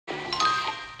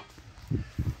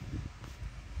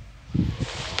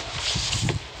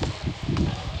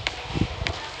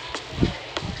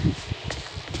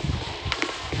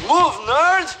Move,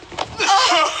 nerd!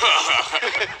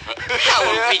 How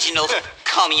original.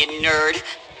 Call me a nerd.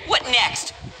 What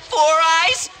next? 4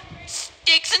 eyes?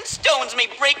 Sticks and stones may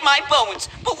break my bones,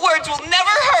 but words will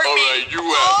never hurt me. All right, you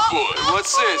have fun.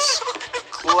 What's this?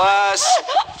 Class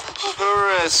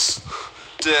president.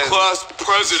 Class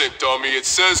president, dummy. It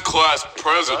says class I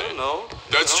president. know.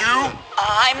 That's you?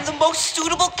 I'm the most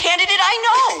suitable candidate I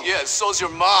know. Yeah, so's your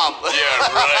mom. Yeah,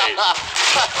 right.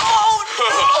 Oh,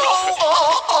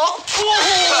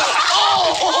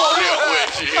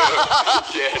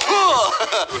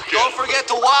 Don't forget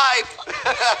to wipe.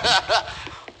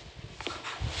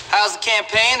 How's the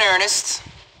campaign, Ernest?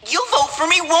 you'll vote for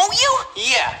me, won't you?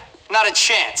 Yeah, not a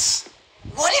chance.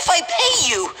 What if I pay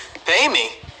you? Pay me?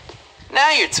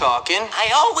 Now you're talking.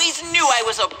 I always knew I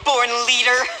was a born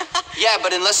leader. Yeah,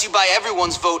 but unless you buy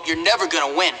everyone's vote, you're never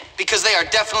gonna win. Because they are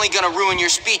definitely gonna ruin your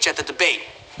speech at the debate.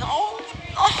 Oh,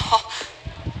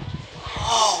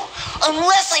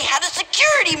 unless I had a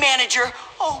security manager.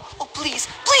 Oh, please,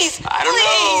 please, I don't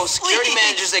know. please, Security please,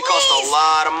 managers, they cost please. a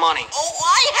lot of money. Oh,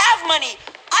 I have money.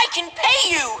 I can pay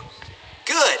you.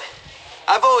 Good.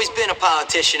 I've always been a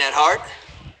politician at heart.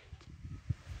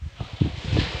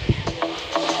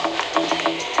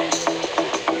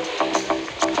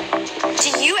 Do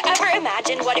you ever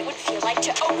imagine what it would feel like to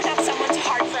open up someone's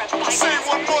heart for a bite? Say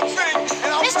one more thing,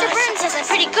 and I'll Mr. Burns isn't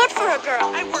pretty good for a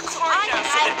girl. I work hard now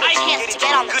so I that had I the can chance get to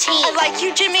get on the good. team. I like you,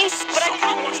 Jimmy, but I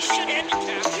probably should handicap.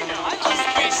 You know, I just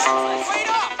miss. Wait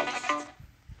up!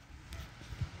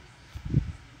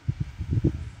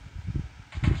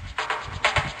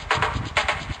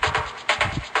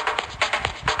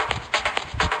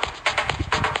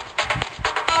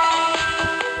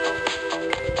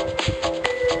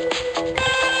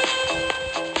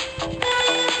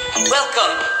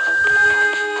 Welcome.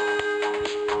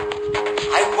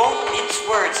 I won't mince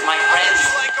words, my friends.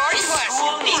 like our This class,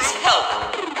 school you needs brute. help.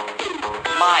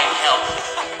 My help.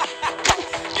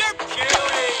 You're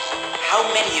kidding! How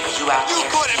many of you out there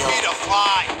feel a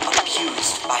fly.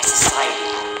 abused by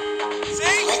society,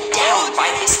 See? let down by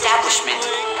the establishment,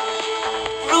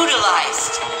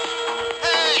 brutalized?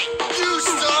 Hey, you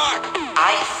start!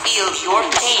 I feel your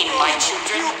pain, my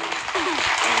children.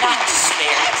 Do not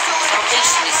despair.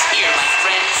 Salvation is here, my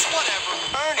friends. Whatever.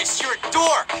 Ernest, you're a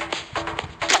dork.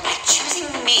 By choosing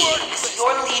me as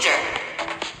your leader,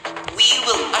 we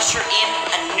will usher in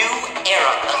a new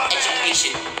era of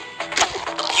education.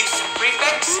 Abusive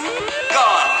prefects?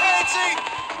 Gone. Nancy!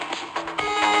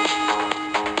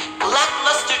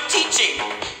 Lackluster teaching?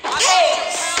 Hey,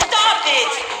 stop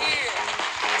it!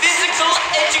 Physical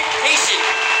education?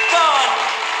 Gone.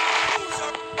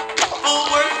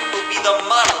 Bulworth will be the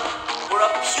model for a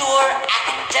pure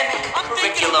academic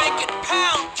curriculum.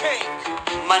 pound cake.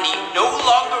 Money no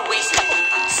longer wasted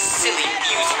on silly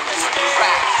music and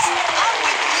crafts. I'm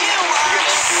with you,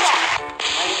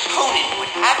 My opponent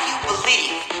would have you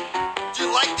believe Do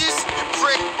you like this, you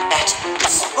prick? that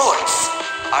sports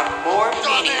are more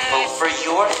meaningful for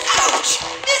your... Ouch!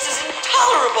 This is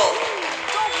intolerable!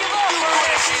 Don't give up,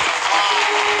 Ernest.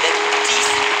 Than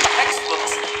decent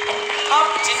textbooks and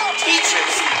competent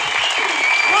teachers.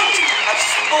 What have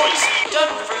sports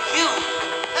done for you?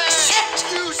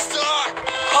 Except You start.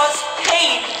 cause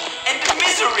pain and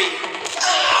misery.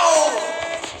 Ow!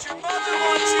 Your mother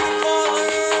wants you to call her.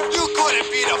 You couldn't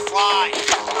beat a fly.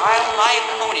 While my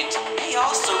opponent may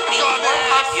also be more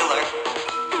popular,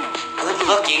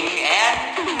 good-looking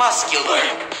and muscular,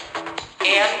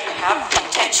 and have the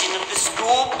attention of the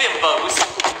school bimbos,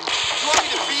 You want me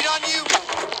to beat on you?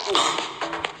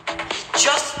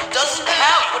 just doesn't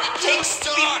have what it takes to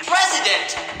be president.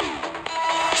 There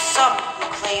are some who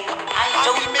claim I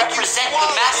don't gonna make you represent the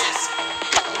swallow masses.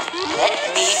 Let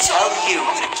me tell you,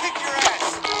 I'm gonna kick your ass.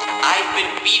 I've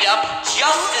been beat up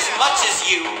just as much as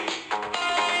you.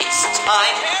 It's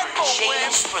time for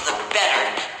change for the better.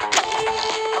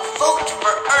 A vote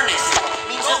for Ernest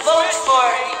means a vote for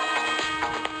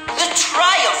the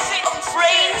triumph of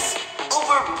brains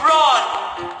over brawn.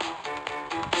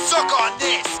 Suck on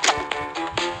this.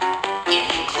 In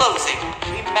closing,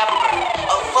 remember,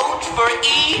 a vote for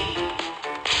E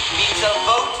means a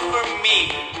vote for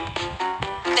me.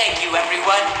 Thank you,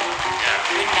 everyone.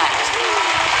 Good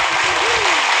night.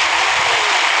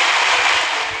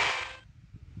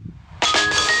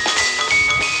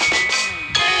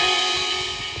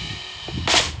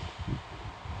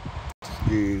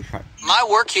 My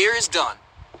work here is done.